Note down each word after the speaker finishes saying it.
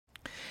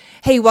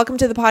Hey, welcome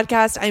to the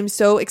podcast. I'm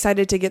so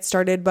excited to get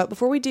started. But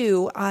before we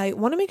do, I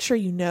want to make sure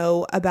you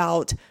know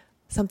about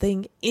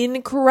something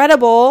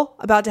incredible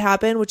about to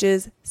happen, which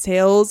is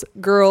Sales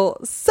Girl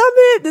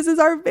Summit. This is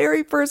our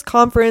very first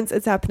conference.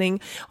 It's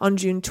happening on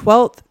June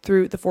 12th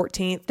through the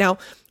 14th. Now,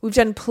 we've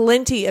done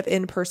plenty of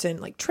in-person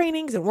like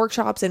trainings and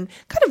workshops and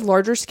kind of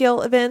larger scale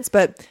events,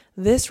 but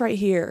this right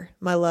here,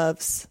 my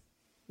loves,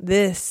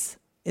 this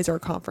is our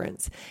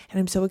conference. And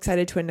I'm so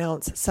excited to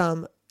announce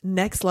some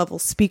next level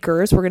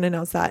speakers. We're going to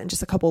announce that in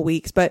just a couple of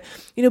weeks. But,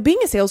 you know, being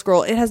a sales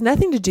girl, it has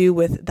nothing to do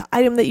with the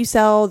item that you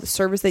sell, the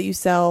service that you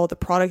sell, the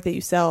product that you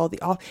sell,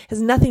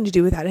 has nothing to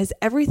do with that. It has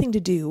everything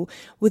to do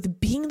with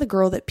being the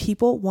girl that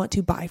people want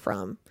to buy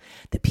from,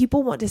 that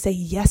people want to say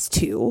yes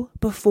to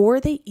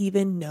before they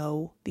even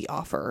know the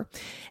offer.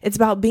 It's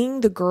about being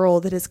the girl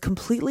that is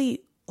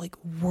completely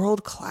like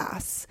world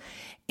class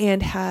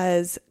and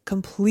has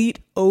complete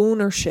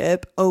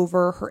ownership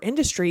over her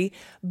industry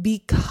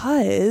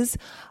because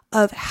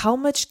of how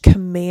much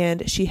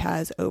command she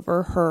has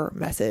over her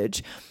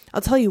message.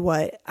 I'll tell you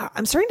what,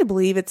 I'm starting to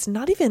believe it's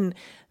not even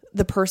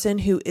the person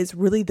who is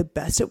really the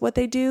best at what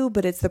they do,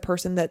 but it's the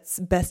person that's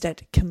best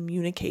at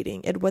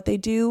communicating at what they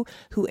do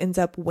who ends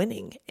up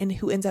winning and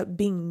who ends up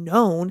being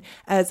known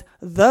as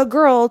the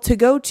girl to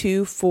go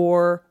to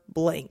for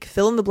blank.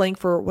 Fill in the blank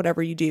for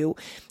whatever you do.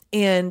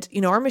 And,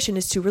 you know, our mission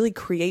is to really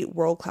create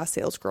world-class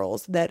sales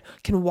girls that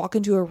can walk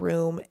into a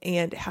room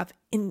and have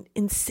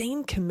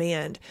insane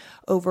command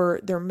over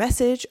their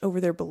message,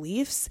 over their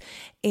beliefs,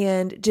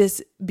 and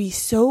just be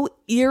so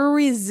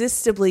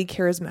irresistibly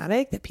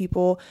charismatic that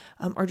people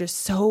are just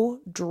so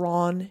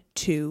drawn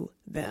to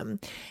them.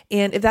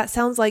 And if that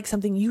sounds like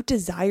something you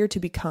desire to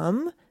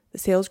become, the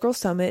Sales Girl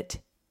Summit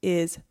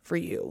is for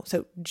you.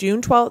 So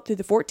June 12th through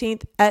the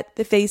 14th at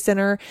the Faye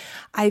Center.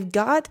 I've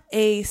got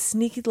a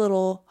sneaky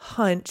little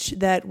hunch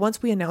that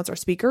once we announce our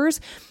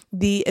speakers,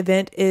 the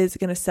event is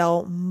going to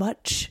sell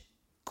much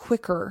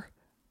quicker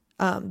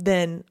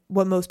than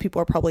what most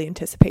people are probably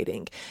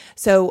anticipating.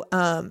 So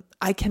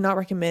I cannot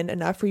recommend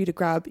enough for you to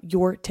grab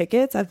your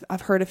tickets.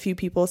 I've heard a few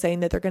people saying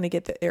that they're going to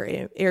get the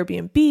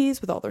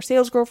Airbnbs with all their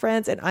sales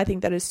girlfriends, and I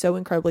think that is so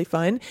incredibly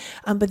fun,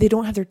 but they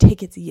don't have their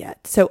tickets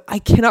yet. So I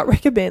cannot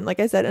recommend, like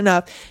I said,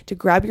 enough to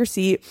grab your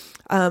seat.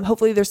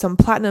 Hopefully there's some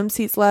platinum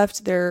seats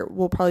left. There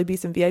will probably be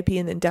some VIP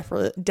and then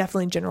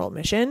definitely general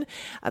admission.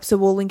 So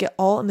we'll link it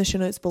all in the show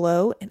notes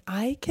below, and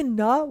I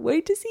cannot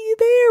wait to see you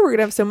there. We're going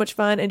to have so much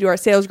fun and do our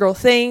sales girl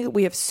thing.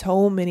 We have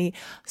so many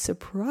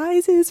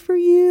surprises for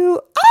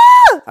you.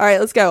 All right,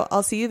 let's go.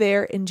 I'll see you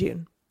there in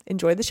June.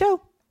 Enjoy the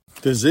show.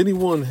 Does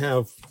anyone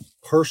have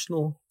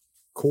personal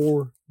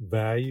core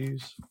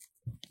values?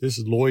 This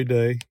is Lloyd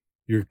Day,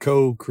 your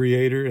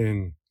co-creator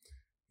and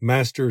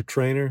master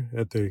trainer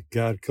at the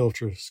God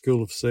Culture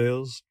School of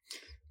Sales.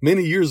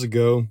 Many years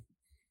ago,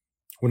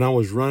 when I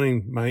was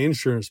running my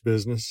insurance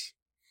business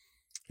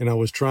and I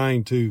was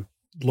trying to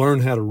learn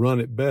how to run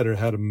it better,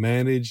 how to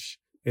manage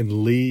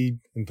and lead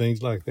and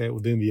things like that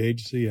within the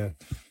agency, I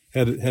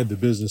had the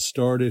business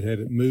started, had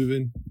it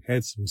moving,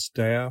 had some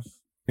staff,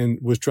 and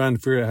was trying to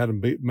figure out how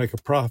to make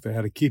a profit,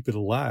 how to keep it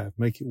alive,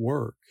 make it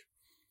work.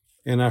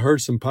 And I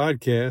heard some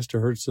podcasts,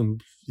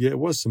 it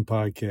was some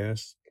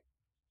podcasts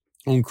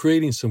on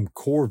creating some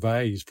core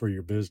values for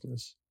your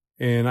business.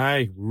 And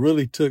I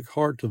really took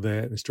heart to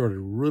that and started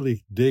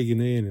really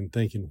digging in and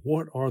thinking,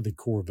 what are the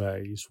core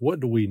values? What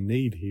do we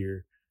need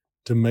here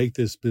to make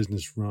this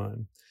business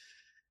run?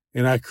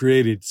 And I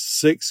created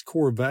 6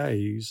 core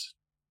values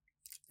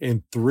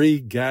and 3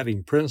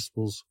 guiding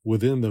principles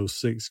within those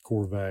 6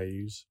 core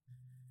values.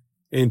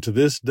 And to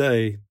this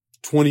day,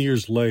 20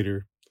 years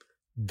later,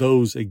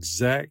 those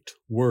exact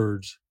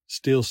words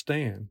still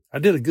stand. I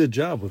did a good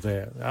job with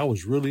that. I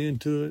was really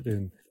into it,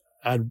 and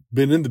I'd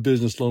been in the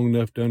business long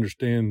enough to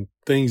understand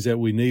things that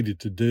we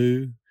needed to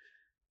do.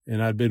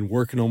 And I'd been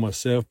working on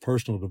myself,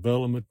 personal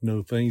development,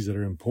 know things that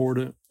are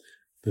important,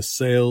 the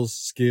sales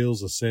skills,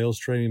 the sales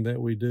training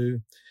that we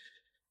do.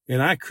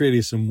 And I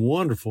created some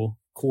wonderful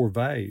core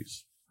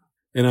values.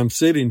 And I'm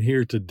sitting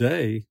here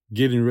today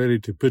getting ready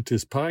to put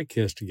this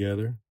podcast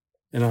together,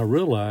 and I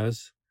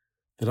realize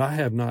that I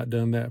have not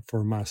done that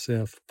for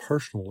myself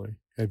personally.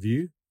 Have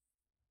you?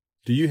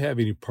 Do you have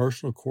any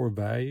personal core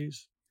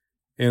values?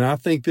 And I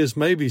think this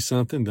may be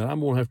something that I'm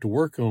going to have to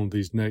work on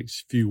these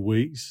next few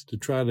weeks to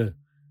try to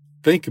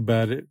think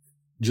about it,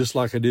 just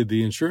like I did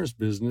the insurance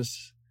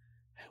business.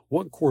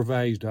 What core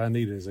values do I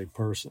need as a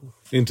person?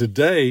 And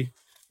today,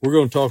 we're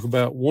going to talk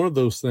about one of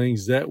those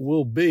things that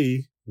will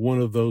be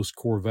one of those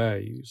core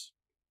values.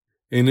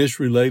 And it's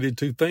related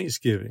to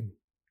Thanksgiving.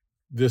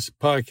 This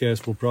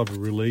podcast will probably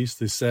release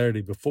this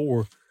Saturday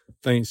before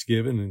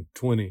Thanksgiving in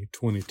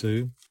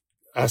 2022.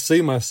 I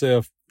see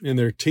myself in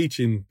there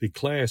teaching the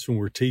class when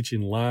we're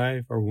teaching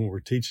live or when we're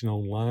teaching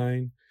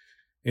online.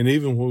 And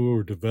even when we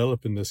were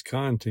developing this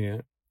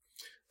content,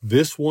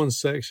 this one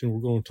section we're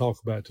going to talk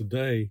about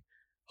today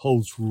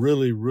holds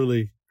really,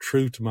 really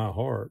true to my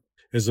heart.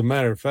 As a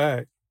matter of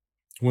fact,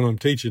 when I'm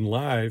teaching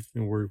live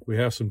and we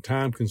have some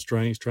time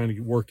constraints trying to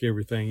work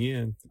everything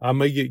in, I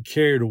may get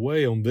carried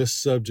away on this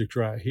subject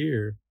right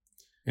here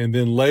And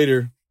then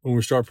later, when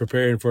we start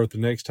preparing for it the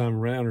next time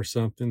around or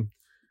something,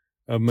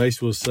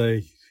 Mace will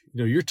say,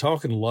 you're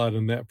talking a lot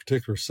in that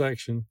particular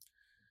section.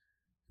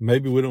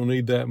 Maybe we don't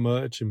need that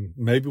much, and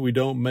maybe we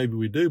don't, maybe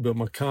we do. But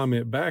my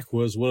comment back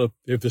was, well,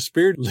 if the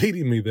Spirit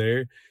leading me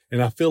there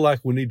and I feel like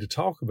we need to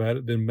talk about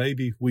it, then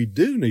maybe we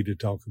do need to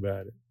talk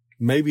about it.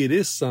 Maybe it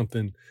is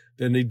something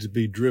that needs to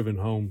be driven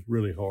home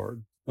really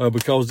hard.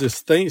 Because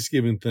this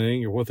Thanksgiving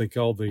thing, or what they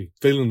call the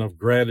feeling of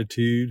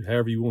gratitude,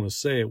 however you want to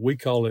say it, we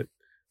call it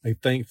a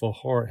thankful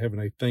heart. Having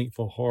a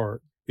thankful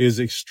heart is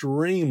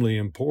extremely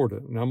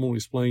important. And I'm going to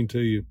explain to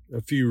you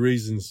a few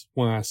reasons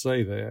why I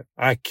say that.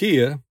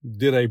 IKEA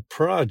did a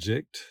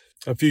project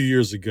a few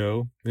years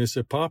ago. And it's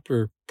a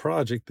popular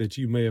project that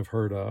you may have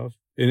heard of.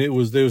 And they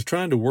was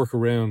trying to work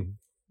around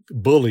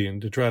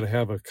bullying, to try to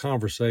have a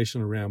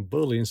conversation around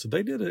bullying. So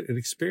they did an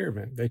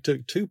experiment. They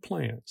took 2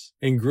 plants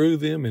and grew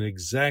them in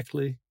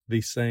exactly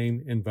the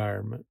same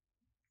environment.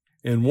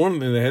 And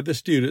they had the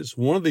students,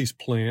 one of these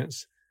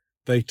plants,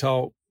 they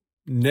taught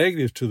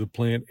negative to the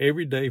plant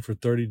every day for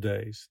 30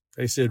 days.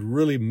 They said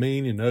really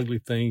mean and ugly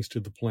things to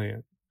the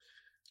plant.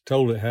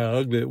 Told it how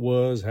ugly it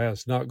was, how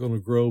it's not going to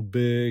grow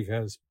big,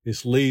 how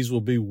its leaves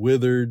will be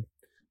withered.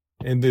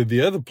 And then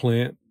the other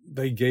plant,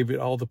 they gave it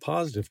all the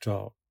positive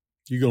talk.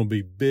 You're going to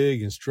be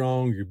big and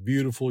strong. You're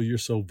beautiful. You're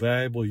so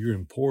valuable. You're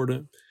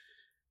important.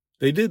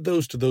 They did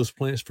those to those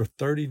plants for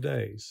 30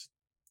 days.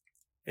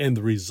 And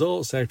the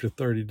results after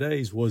 30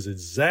 days was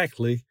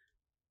exactly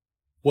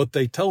what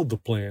they told the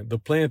plant. The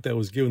plant that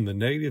was given the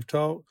negative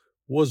talk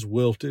was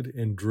wilted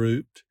and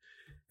drooped.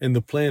 And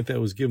the plant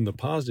that was given the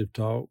positive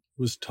talk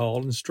was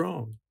tall and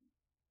strong.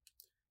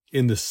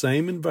 In the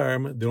same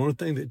environment, the only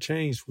thing that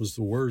changed was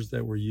the words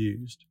that were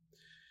used.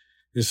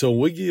 And so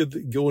we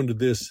go into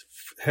this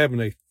having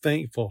a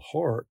thankful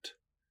heart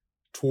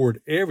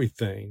toward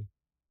everything,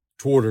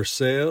 toward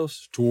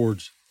ourselves,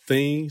 towards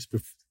things,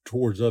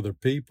 towards other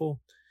people.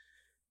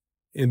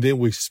 And then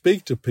we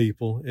speak to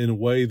people in a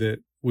way that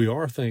we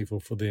are thankful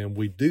for them.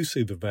 We do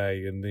see the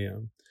value in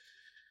them.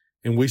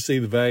 And we see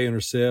the value in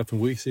ourselves, and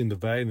we see the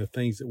value in the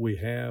things that we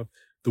have.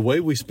 The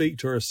way we speak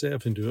to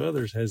ourselves and to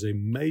others has a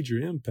major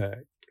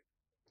impact.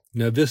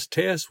 Now, this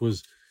test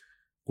was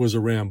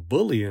around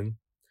bullying.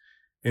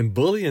 And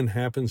bullying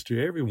happens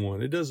to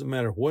everyone. It doesn't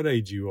matter what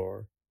age you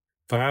are,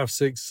 5,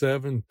 6,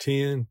 7,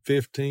 10,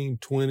 15,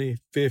 20,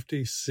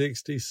 50,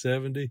 60,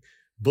 70.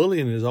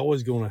 Bullying is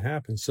always going to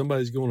happen.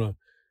 Somebody's going to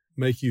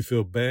make you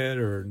feel bad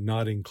or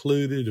not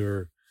included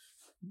or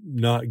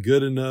not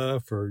good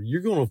enough, or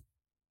you're going to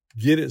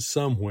get it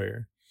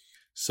somewhere.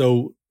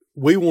 So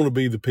we want to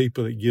be the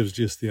people that gives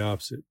just the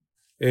opposite.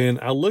 And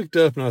I looked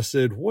up and I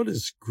said, what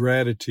is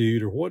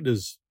gratitude, or what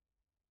does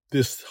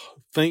this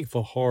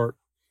thankful heart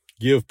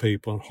give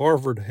people? And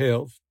Harvard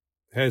Health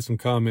had some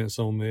comments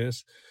on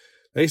this.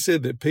 They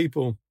said that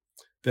people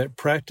that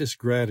practice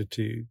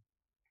gratitude,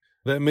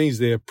 that means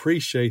they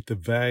appreciate the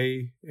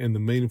value and the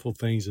meaningful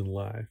things in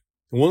life.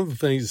 And one of the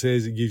things it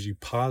says, it gives you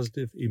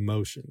positive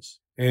emotions.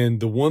 And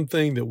the one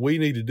thing that we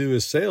need to do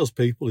as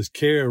salespeople is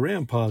carry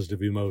around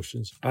positive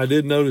emotions. I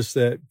did notice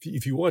that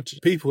if you watch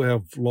people who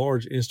have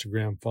large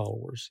Instagram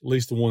followers, at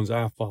least the ones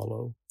I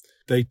follow,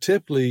 they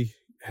typically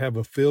have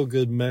a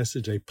feel-good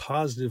message, a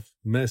positive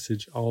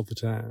message all the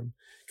time.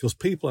 Because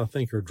people, I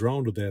think, are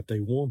drawn to that. They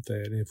want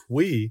that. And if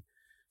we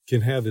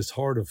can have this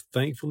heart of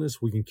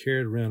thankfulness, we can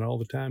carry it around all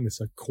the time.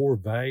 It's a core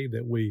value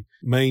that we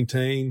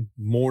maintain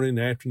morning,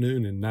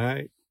 afternoon, and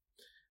night.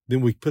 Then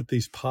we put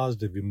these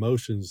positive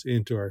emotions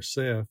into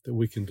ourselves that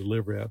we can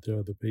deliver out to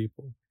other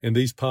people. And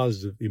these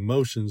positive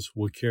emotions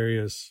will carry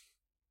us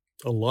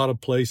a lot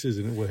of places,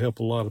 and it will help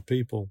a lot of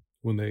people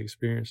when they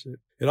experience it.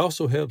 It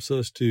also helps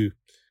us to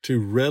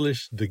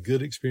relish the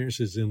good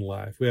experiences in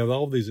life. We have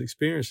all these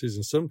experiences,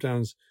 and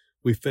sometimes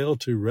we fail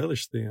to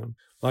relish them.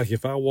 Like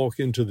if I walk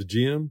into the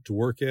gym to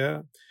work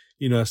out,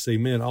 I say,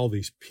 man, all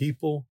these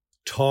people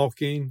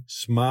talking,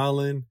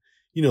 smiling,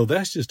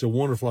 that's just a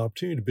wonderful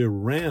opportunity to be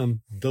around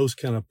those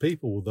kind of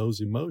people with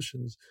those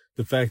emotions.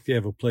 The fact they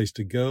have a place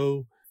to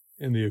go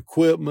and the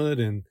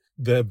equipment and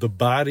the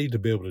body to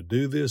be able to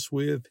do this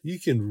with, you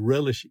can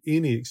relish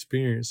any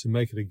experience and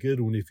make it a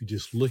good one if you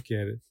just look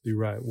at it the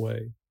right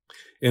way.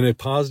 And a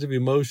positive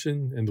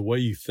emotion and the way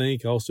you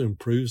think also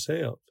improves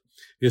health.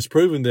 It's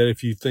proven that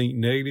if you think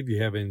negative,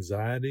 you have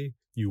anxiety,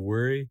 you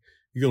worry,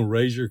 you're going to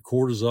raise your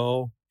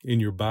cortisol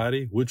in your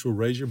body, which will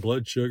raise your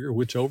blood sugar,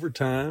 which over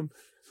time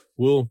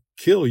will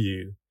kill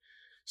you.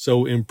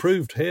 So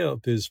improved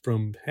health is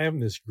from having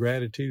this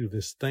gratitude,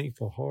 this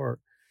thankful heart,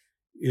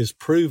 is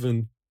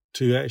proven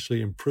to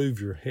actually improve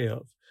your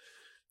health.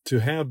 To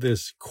have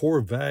this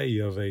core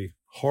value of a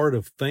heart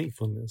of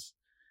thankfulness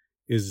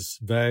is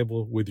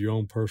valuable with your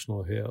own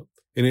personal health.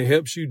 And it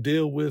helps you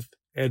deal with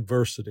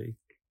adversity.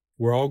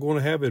 We're all going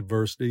to have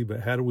adversity,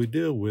 but how do we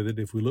deal with it?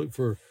 If we look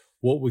for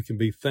what we can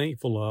be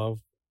thankful of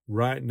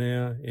right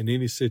now in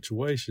any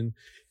situation,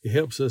 it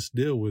helps us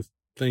deal with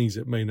things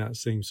that may not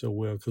seem so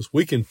well, because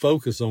we can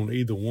focus on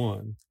either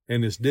one.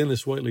 And as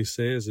Dennis Waitley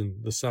says in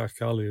The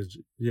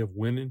Psychology of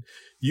Winning,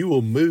 you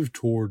will move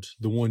towards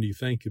the one you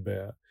think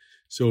about.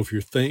 So if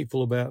you're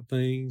thankful about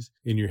things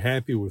and you're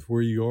happy with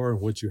where you are and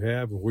what you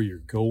have and where you're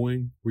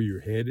going, where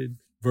you're headed,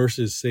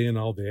 versus seeing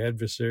all the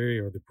adversary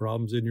or the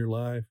problems in your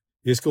life,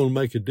 it's going to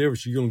make a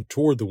difference. You're going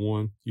toward the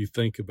one you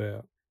think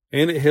about.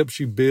 And it helps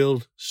you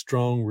build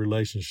strong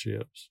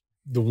relationships.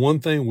 The one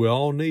thing we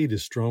all need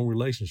is strong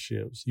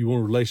relationships. You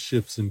want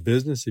relationships in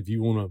business. If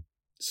you want to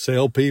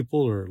sell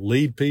people or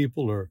lead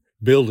people or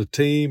build a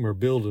team or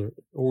build an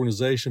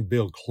organization,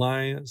 build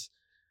clients,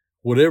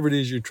 whatever it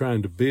is you're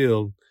trying to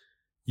build,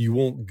 you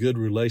want good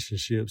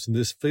relationships and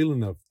this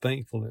feeling of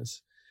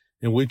thankfulness.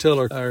 And we tell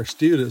our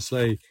students,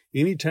 say,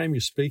 anytime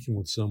you're speaking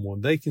with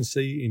someone, they can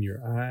see in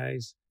your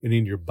eyes and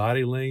in your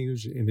body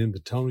language and in the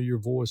tone of your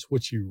voice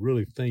what you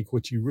really think,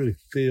 what you really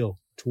feel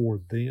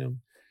toward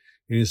them.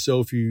 And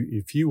so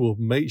if you will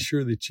make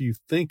sure that you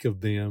think of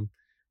them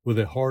with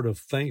a heart of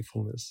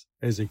thankfulness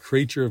as a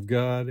creature of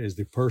God, as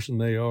the person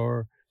they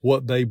are,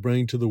 what they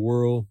bring to the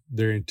world,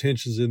 their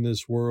intentions in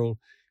this world,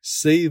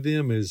 see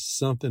them as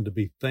something to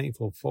be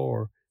thankful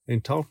for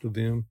and talk to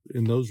them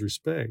in those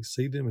respects.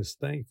 See them as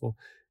thankful,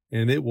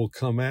 and it will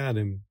come out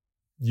and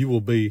you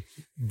will be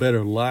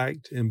better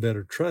liked and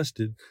better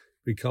trusted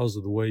because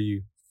of the way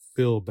you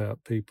feel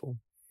about people.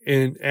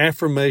 And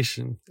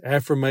affirmation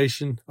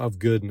of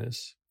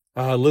goodness.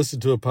 I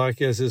listened to a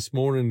podcast this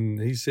morning,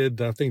 and he said,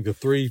 I think the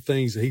three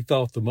things that he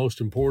thought the most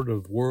important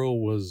of the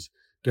world was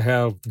to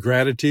have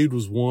gratitude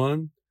was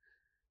one,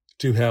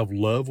 to have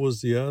love was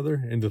the other,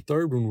 and the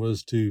third one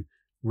was to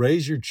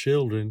raise your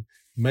children,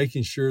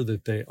 making sure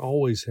that they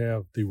always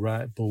have the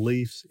right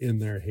beliefs in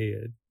their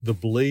head, the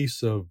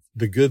beliefs of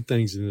the good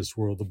things in this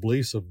world, the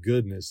beliefs of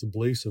goodness, the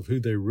beliefs of who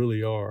they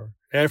really are.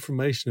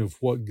 Affirmation of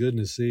what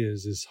goodness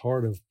is, this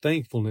heart of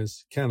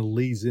thankfulness kind of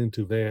leads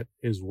into that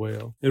as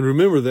well. And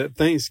remember that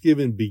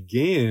Thanksgiving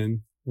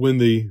began when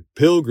the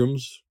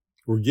pilgrims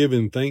were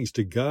giving thanks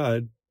to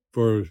God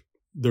for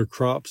their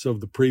crops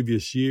of the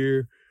previous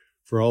year,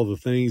 for all the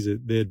things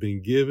that they had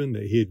been given,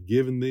 that he had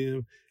given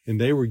them,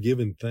 and they were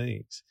given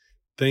thanks.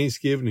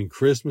 Thanksgiving and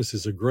Christmas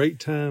is a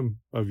great time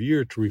of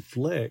year to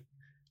reflect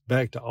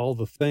back to all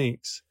the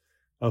thanks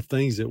of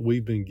things that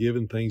we've been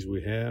given, things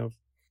we have.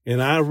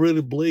 And I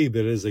really believe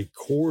that as a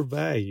core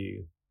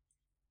value,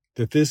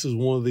 that this is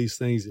one of these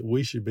things that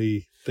we should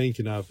be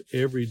thinking of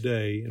every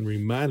day and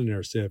reminding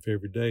ourselves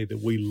every day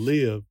that we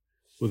live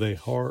with a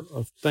heart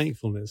of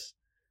thankfulness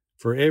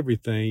for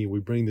everything. We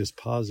bring this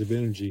positive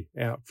energy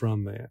out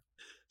from that.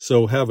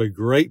 So have a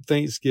great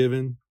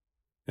Thanksgiving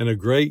and a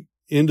great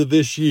end of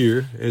this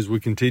year as we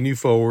continue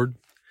forward,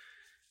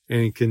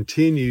 and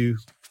continue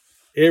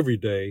every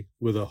day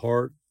with a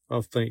heart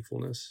of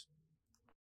thankfulness.